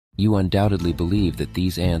You undoubtedly believe that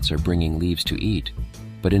these ants are bringing leaves to eat,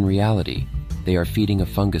 but in reality, they are feeding a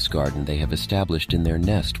fungus garden they have established in their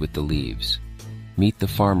nest with the leaves. Meet the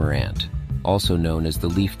farmer ant, also known as the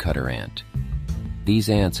leafcutter ant. These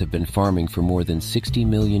ants have been farming for more than 60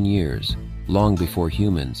 million years, long before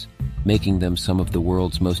humans, making them some of the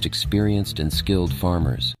world's most experienced and skilled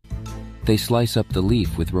farmers. They slice up the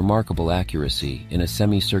leaf with remarkable accuracy in a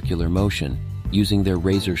semicircular motion using their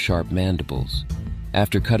razor-sharp mandibles.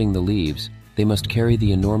 After cutting the leaves, they must carry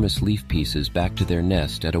the enormous leaf pieces back to their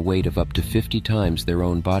nest at a weight of up to 50 times their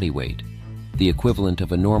own body weight, the equivalent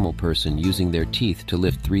of a normal person using their teeth to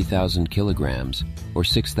lift 3,000 kilograms or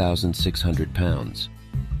 6,600 pounds.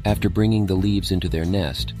 After bringing the leaves into their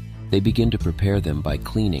nest, they begin to prepare them by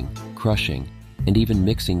cleaning, crushing, and even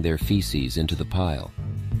mixing their feces into the pile.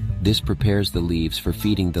 This prepares the leaves for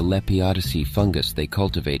feeding the Lepidotaceae fungus they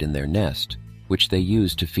cultivate in their nest, which they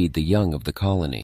use to feed the young of the colony.